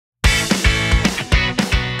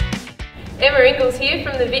Emma Inglis here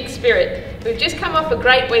from the VicSpirit. We've just come off a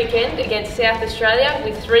great weekend against South Australia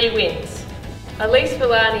with 3 wins. Elise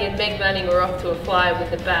Villani and Meg Manning were off to a flyer with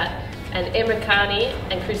the bat, and Emma Carney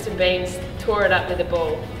and Kristen Beams tore it up with the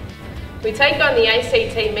ball. We take on the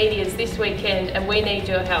ACT Meteors this weekend and we need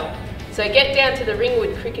your help. So get down to the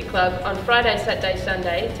Ringwood Cricket Club on Friday, Saturday,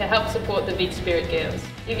 Sunday to help support the VicSpirit girls.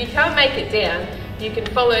 If you can't make it down, you can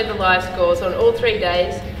follow the live scores on all 3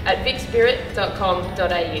 days at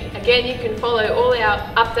vicspirit.com.au. Again, you can follow all our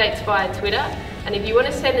updates via Twitter, and if you want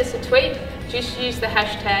to send us a tweet, just use the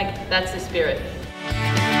hashtag #That'sTheSpirit.